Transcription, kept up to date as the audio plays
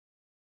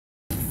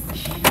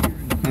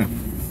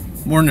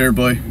Morning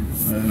everybody,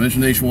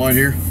 Mention Nationwide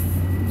here.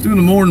 Doing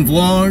the morning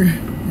vlog.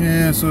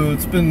 Yeah, so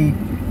it's been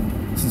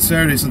since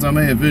Saturday since I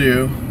made a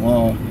video.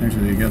 Well,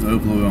 actually I got to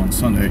upload it on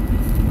Sunday.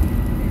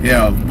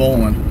 Yeah,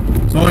 bowling.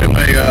 So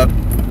anyway,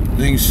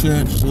 things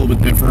just a little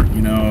bit different.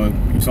 You know,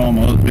 you saw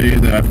my other video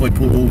that I played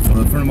pool with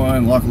a friend of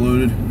mine, lock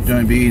loaded,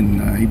 Giant B,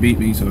 and he beat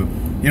me. So,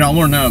 you know, I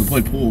learned how to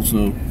play pool,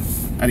 so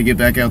I had to get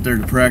back out there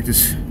to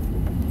practice.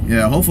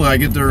 Yeah, hopefully I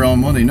get there on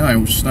Monday night,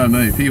 which is not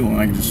many people, and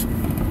I can just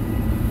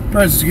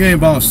practice the game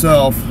by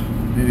myself,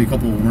 maybe a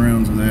couple of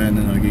rounds of that, and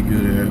then I get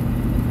good at it.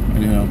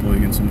 And then I'll play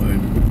against somebody,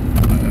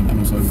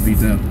 most likely beat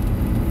them.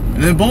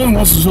 And then bowling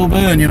wasn't so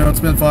bad, you know, it's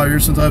been 5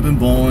 years since I've been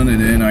bowling,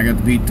 and then I got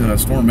to beat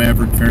Storm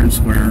Maverick fair and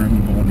square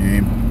in the bowling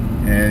game,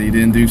 and he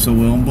didn't do so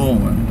well in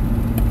bowling.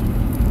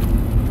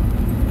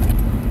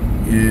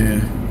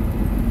 Yeah.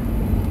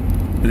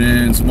 And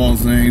then some other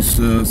things,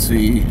 let's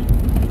see,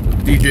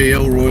 DJ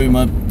Elroy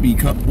might be,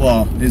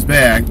 is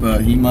back,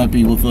 but he might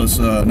be with us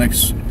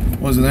next,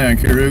 wasn't that, on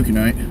karaoke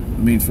night.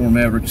 I mean, Storm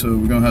Maverick, so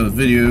we're gonna have a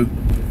video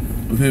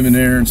of him in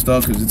there and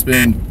stuff, because it's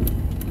been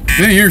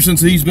years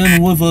since he's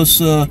been with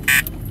us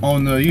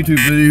on the YouTube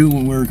video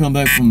when we were coming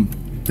back from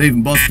Dave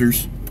and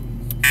Buster's.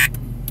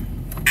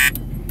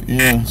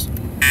 Yeah, so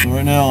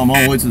right now I'm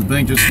on the way to the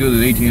bank just to go to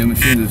the ATM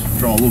machine to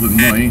draw a little bit of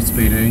money. It's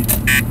payday,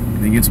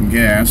 and then get some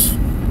gas.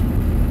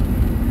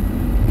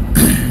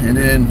 And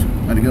then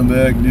I had to come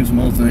back and do some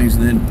other things,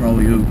 and then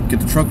probably go get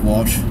the truck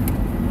washed.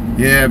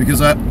 Yeah,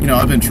 because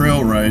I've been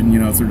trail riding,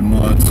 through the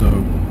mud,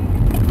 so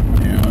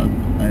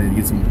I had to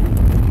get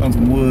found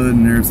some wood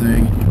and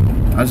everything.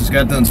 I just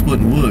got done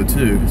splitting wood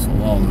too, so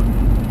all of it.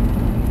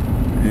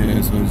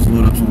 Yeah, so I just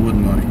load up some wood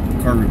in my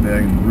cargo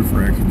bag and the roof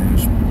rack, and then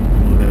just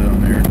load that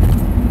on there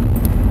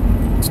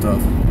and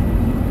stuff.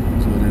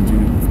 So it didn't do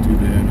too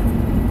bad.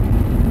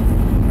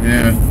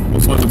 Yeah,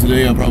 most likely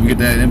today I'll probably get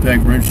that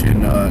impact wrench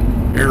and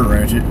air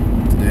ratchet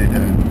today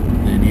that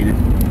they needed.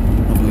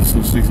 Hopefully it's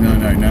still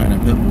 $69.99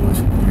 at Pet Boys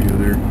when we go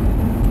there.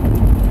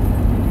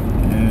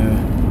 Yeah.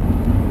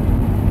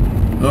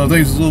 So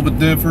things is a little bit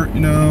different,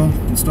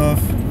 and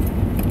stuff.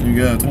 You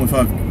got a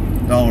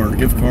 $25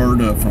 gift card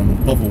from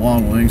Buffalo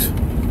Wild Wings.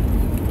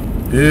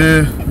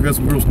 Yeah, I got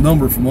some girl's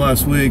number from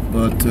last week,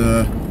 but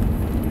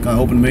kind of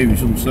hoping maybe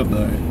she'll accept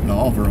the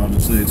offer. I'll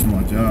just say it's for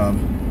my job,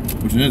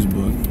 which it isn't,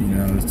 but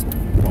it's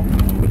probably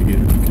the only way to get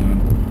it if you can.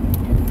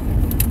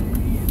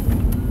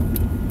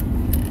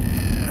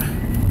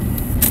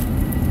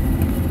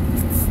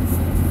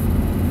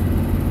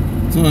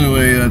 So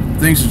anyway,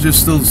 things are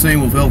just still the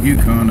same with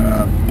Yukon.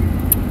 I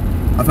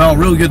found a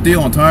really good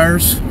deal on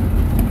tires.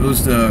 It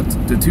was the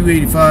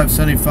 285,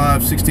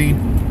 75,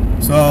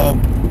 16. So,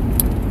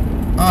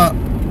 I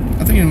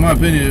think in my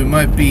opinion it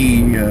might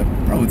be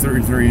probably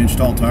 33-inch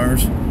tall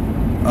tires.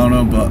 I don't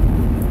know, but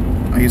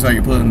I guess I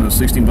could put in the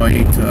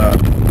 16x8.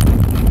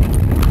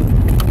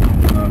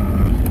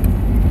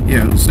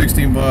 Yeah, the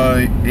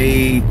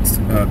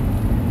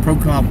 16x8 Pro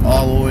Comp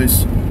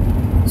alloys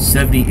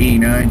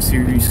 7089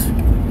 series.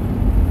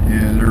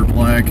 Yeah, they're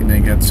black and they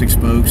got 6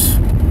 spokes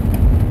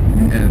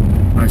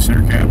and nice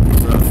center cap and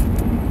stuff.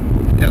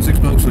 Yeah, 6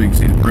 spokes so you can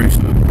see the brakes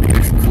and the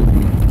extra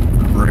cooling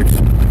for the brakes.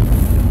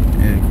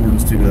 In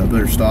accordance to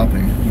better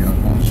stopping,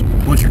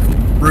 once your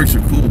brakes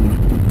are cooled.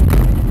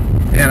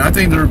 And I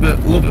think they're a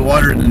little bit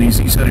wider than these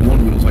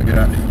E71 wheels I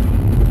got.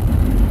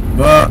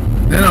 But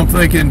then I'm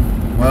thinking,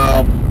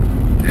 well,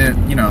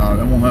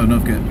 I won't have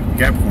enough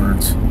gap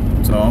clearance.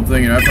 So I'm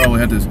thinking I probably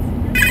had to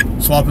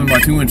swap in my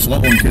 2-inch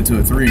leveling kit to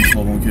a 3-inch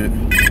leveling kit.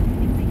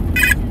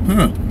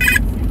 Huh.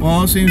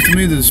 Well, it seems to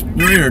me this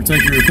radar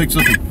detector picks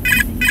up a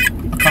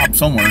cop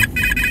somewhere.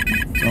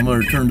 So I'm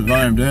going to turn the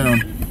volume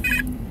down.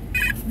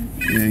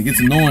 Yeah, it gets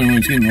annoying when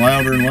it's getting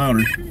louder and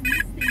louder.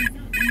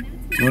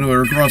 So anyway,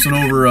 we're crossing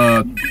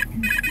over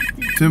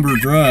Timber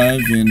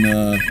Drive in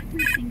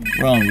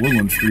we're on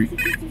Woodland Street,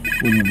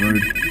 Woodland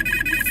Road.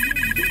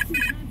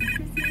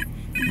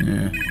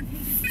 Yeah,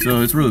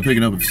 so it's really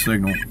picking up with the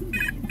signal.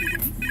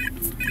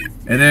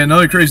 And then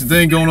another crazy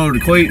thing going over to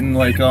Clayton,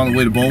 like on the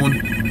way to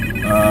bowling.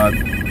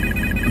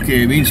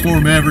 Okay, me and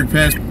Storm Maverick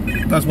passed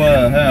by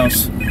a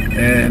house,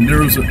 and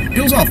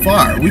it was on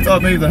fire. We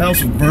thought maybe the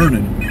house was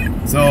burning.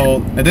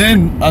 So, and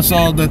then I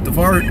saw that the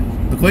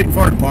Clayton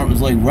Fire Department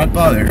was like right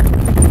by there.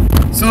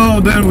 So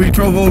then we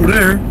drove over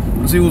there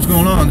to see what's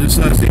going on, just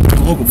to see if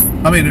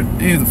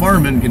any of the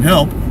firemen can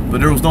help, but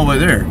there was nobody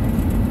there.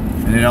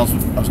 And then I was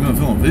going to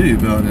film a video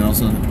about it, and all of a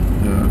sudden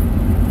the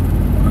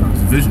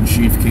division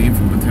chief came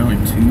from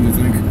Battalion 2, I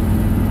think.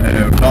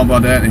 Talking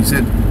about that, and he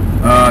said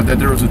that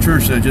there was a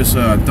church that just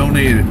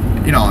donated,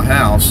 a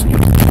house, to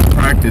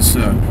practice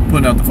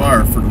putting out the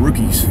fire for the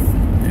rookies.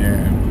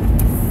 And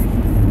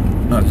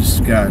this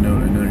guy I know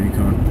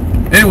Yukon.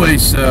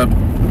 Anyways, so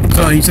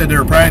he said they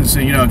were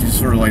practicing, just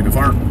sort of like the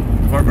fire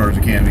guards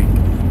academy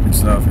and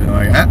stuff. And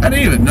I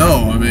didn't even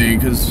know.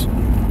 Because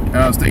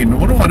I was thinking, I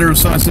wonder why there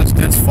was such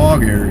dense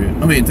fog area.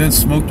 Dense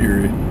smoked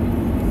area.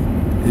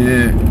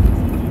 Yeah,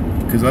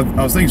 because I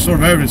was thinking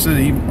Storm Maverick said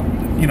he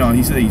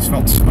said he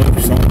smelled smoke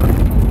somewhere.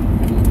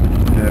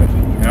 Yeah,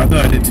 and I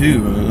thought did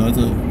too. I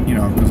thought, you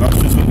know, because I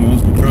was just hoping it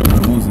was the truck,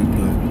 but it wasn't.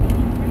 But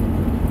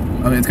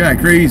I mean, it's kind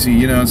of crazy,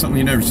 you know, something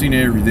you never seen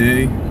every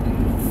day.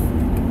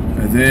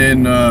 And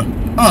then I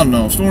don't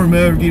know, Storm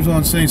Maverick keeps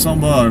on saying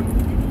something about a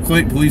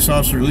Clayton police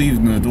officer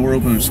leaving the door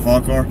open in his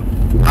squad car.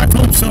 I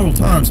told him several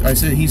times. I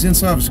said he's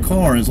inside of his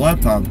car, his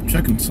laptop,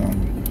 checking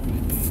something.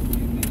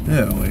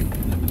 Yeah, like,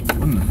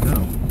 what in the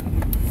hell?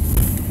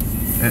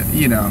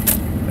 You know,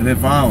 and then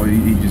finally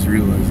he just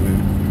realized that.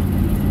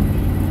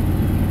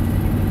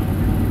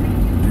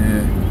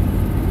 Yeah.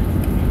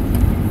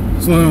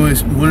 So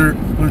anyways,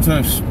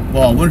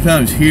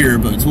 wintertime's here,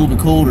 but it's a little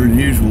bit colder than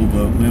usual,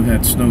 but we haven't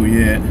had snow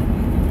yet.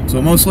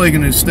 So most likely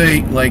in the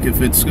state, like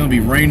if it's going to be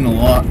raining a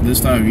lot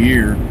this time of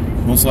year,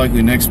 most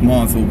likely next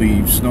month it'll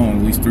be snowing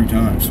at least 3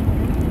 times.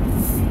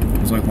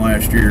 It's like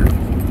last year.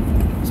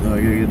 So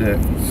I gotta get that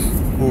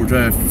four-wheel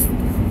drive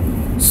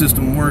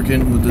system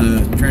working with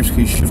the transfer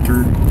case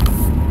shifter.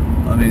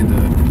 I mean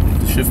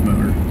the shift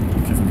motor.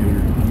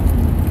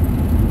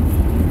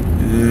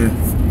 Yeah.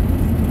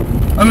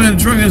 I mean,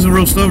 the truck isn't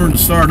real stubborn to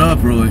start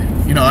up, really.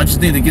 You know, I just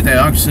need to get that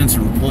oxygen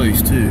sensor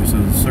replaced too, so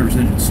the service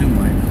engine soon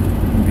light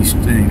won't be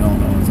staying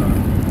on all the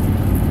time.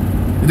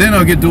 And then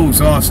I'll get dual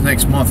exhaust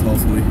next month,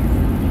 hopefully.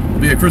 It'll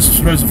be a Christmas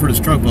present for this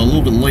truck, but a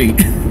little bit late.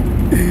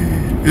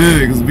 Yeah,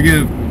 because the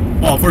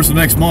beginning, well, first of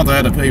next month I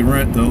had to pay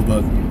rent though,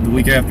 but the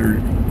week after,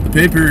 the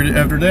pay period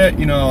after that,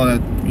 you know,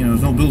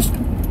 there's no bills.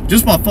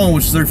 Just my phone,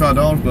 which is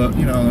 $35, but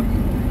you know,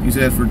 use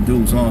that for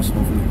dual exhaust,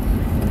 hopefully.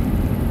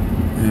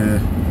 Yeah.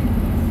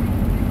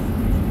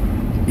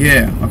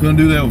 Yeah, I couldn't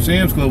do that with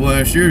Sam's Club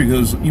last year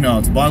because, you know,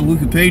 it's a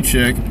bi-weekly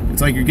paycheck.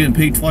 It's like you're getting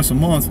paid twice a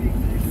month.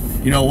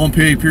 You know, one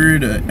pay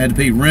period, I had to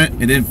pay rent,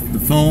 and then the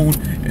phone,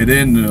 and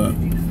then,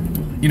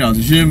 you know,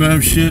 the gym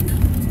membership,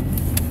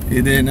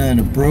 and then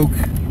it broke.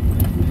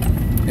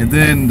 And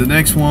then the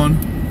next one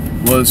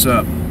was,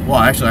 well,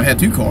 actually, I had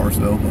 2 cars,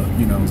 though, but,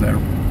 you know, it was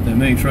that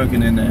main truck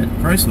and then that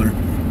Chrysler.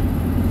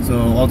 So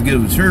altogether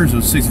with insurance, it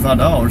was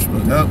 $65,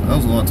 but that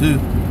was a lot, too.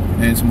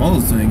 And some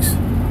other things,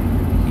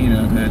 you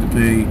know, I had to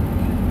pay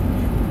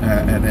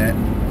at that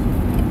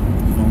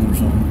phone or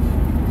something.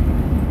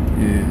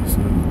 Yeah, so,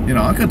 you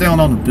know, I cut down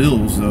on the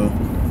bills, though.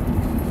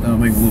 That'll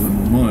make a little bit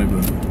more money,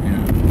 but, you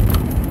know.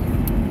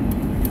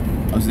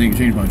 I was thinking of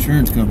changing my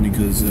insurance company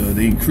because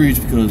they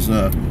increased because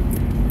I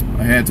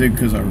had to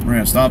because I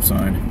ran a stop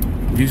sign.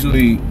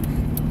 Usually,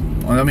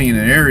 I mean,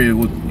 in an area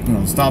with, you know,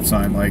 a stop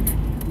sign, like,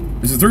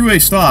 it's a 3-way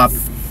stop.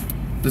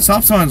 The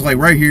stop sign's like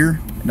right here.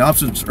 In the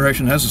opposite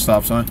direction has a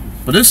stop sign.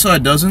 But this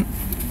side doesn't.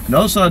 The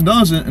other side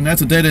doesn't, and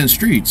that's a dead-end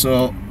street.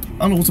 So I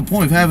don't know what's the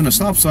point of having a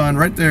stop sign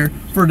right there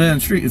for a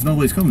dead-end street if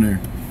nobody's coming there.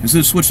 Instead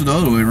of switching the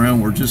other way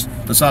around, where just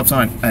the stop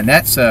sign on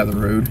that side of the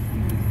road,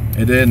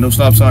 and then no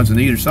stop signs on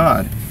either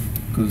side.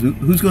 Because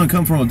who's going to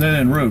come from a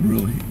dead-end road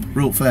really,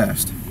 real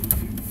fast?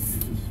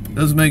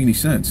 Doesn't make any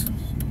sense.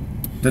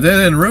 The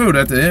dead-end road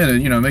at the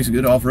end, you know, makes a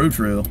good off-road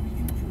trail,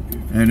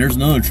 and there's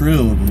another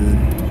trail up there.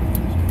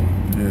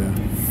 Yeah.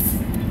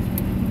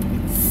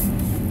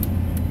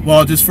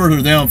 Well, just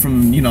further down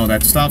from, you know,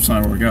 that stop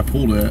sign where it got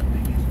pulled at.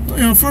 You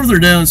know, further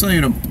down, it's not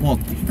even well,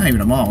 not even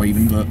a mile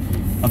even, but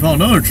I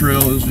found another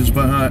trail. It was just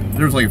behind,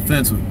 there was like a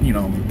fence with, you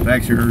know,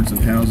 backyards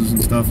and houses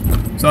and stuff.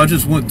 So I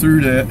just went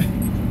through that.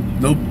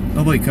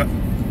 Nobody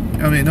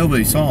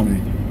saw me.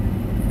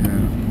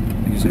 Yeah,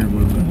 I guess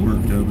everybody was at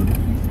work though, but,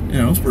 you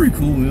know, it was pretty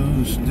cool, you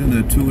know, just doing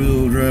that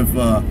 2-wheel drive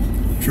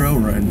trail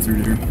riding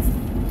through there.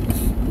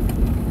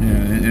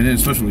 Yeah, and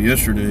especially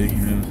yesterday, you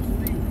know.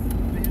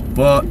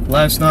 But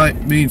last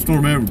night, me and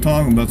Storm were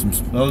talking about some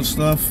other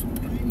stuff,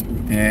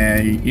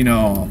 and, you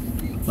know,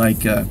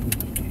 like,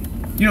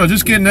 you know,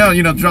 just getting out,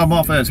 you know, drop him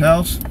off at his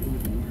house,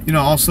 you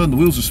know, all of a sudden the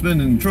wheels are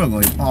spinning in the truck,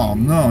 like, oh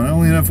no, I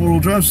only have that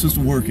 4-wheel drive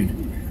system working.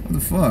 What the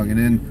fuck? And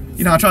then,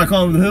 you know, I try to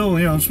climb over the hill,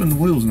 you know, spin the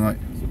wheels, and like,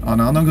 oh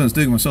no, I'm not going to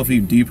dig myself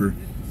even deeper.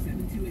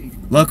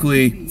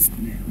 Luckily,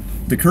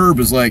 the curb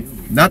is like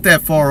not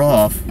that far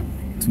off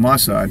to my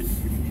side.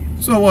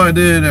 So what I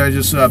did, I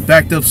just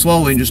backed up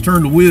slowly and just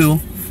turned the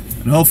wheel,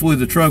 and hopefully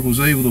the truck was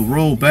able to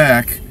roll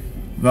back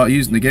without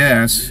using the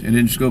gas, and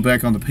then just go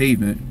back on the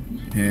pavement,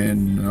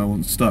 and I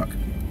wasn't stuck.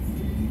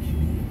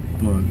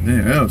 But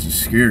man, that was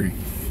just scary.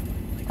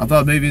 I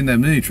thought maybe in that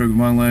mini truck of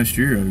mine last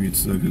year I would get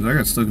stuck, because I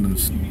got stuck in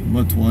the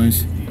mud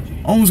twice.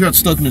 Almost got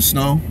stuck in the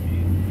snow.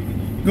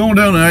 Going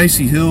down an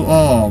icy hill,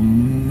 oh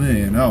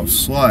man, I was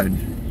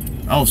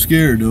sliding. I was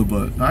scared though,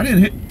 but I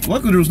didn't hit.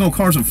 Luckily there was no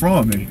cars in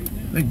front of me.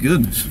 Thank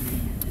goodness.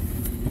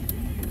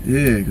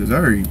 Yeah, because I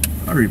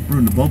already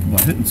ruined the bumper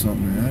by hitting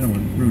something, man. I don't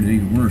want to ruin it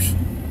even worse.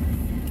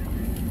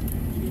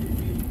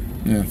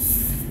 Yeah.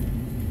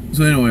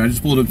 So anyway, I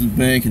just pulled up to the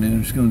bank and then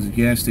I'm just going to the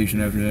gas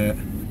station after that.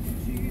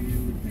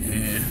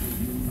 Yeah.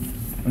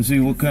 Let's see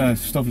what kind of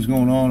stuff is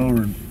going on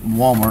over in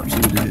Walmart. See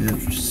what they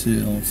have for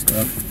sale and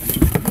stuff.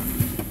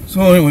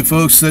 So anyway,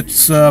 folks,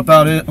 that's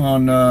about it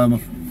on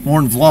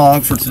morning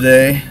vlog for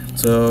today.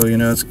 So, you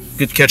know, it's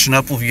good catching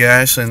up with you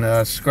guys, and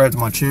subscribe to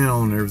my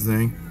channel and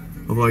everything.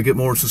 Hopefully I get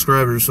more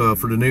subscribers for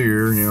the new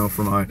year, you know,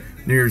 for my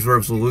New Year's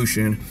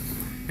resolution.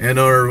 And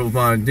another of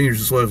my New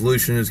Year's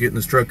resolution is getting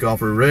this truck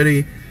offer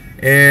ready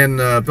and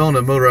building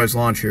a motorized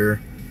lawn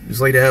chair. Just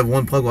like to have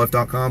one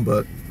pluglife.com,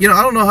 but you know,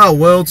 I don't know how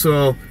well,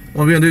 so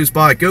what I'm gonna do is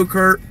buy a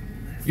go-kart,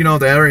 you know,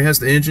 that already has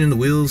the engine, the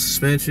wheels,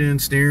 suspension,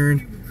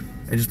 steering,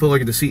 and just put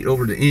like the seat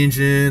over the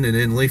engine and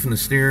then lengthen the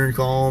steering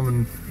column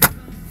and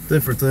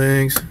different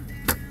things.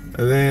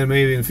 And then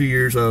maybe in a few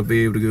years I'll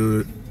be able to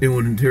go to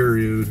Inwood,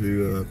 Ontario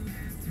to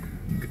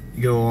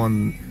go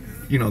on,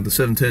 you know, the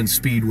 710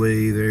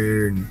 Speedway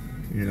there and,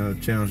 you know,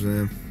 challenge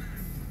them.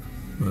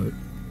 But,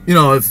 you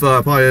know, if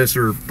Pius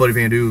or Buddy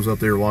Van Doodle's up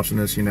there watching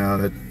this, you know,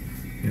 that,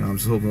 you know, I'm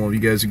just hoping one of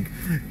you guys,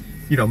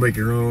 you know, make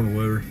your own or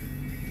whatever.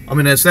 I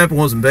mean, that sample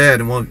wasn't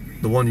bad, and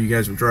the one you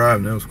guys were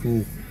driving, that was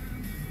cool.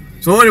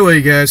 So anyway,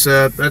 you guys,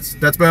 that's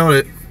about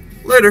it.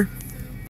 Later.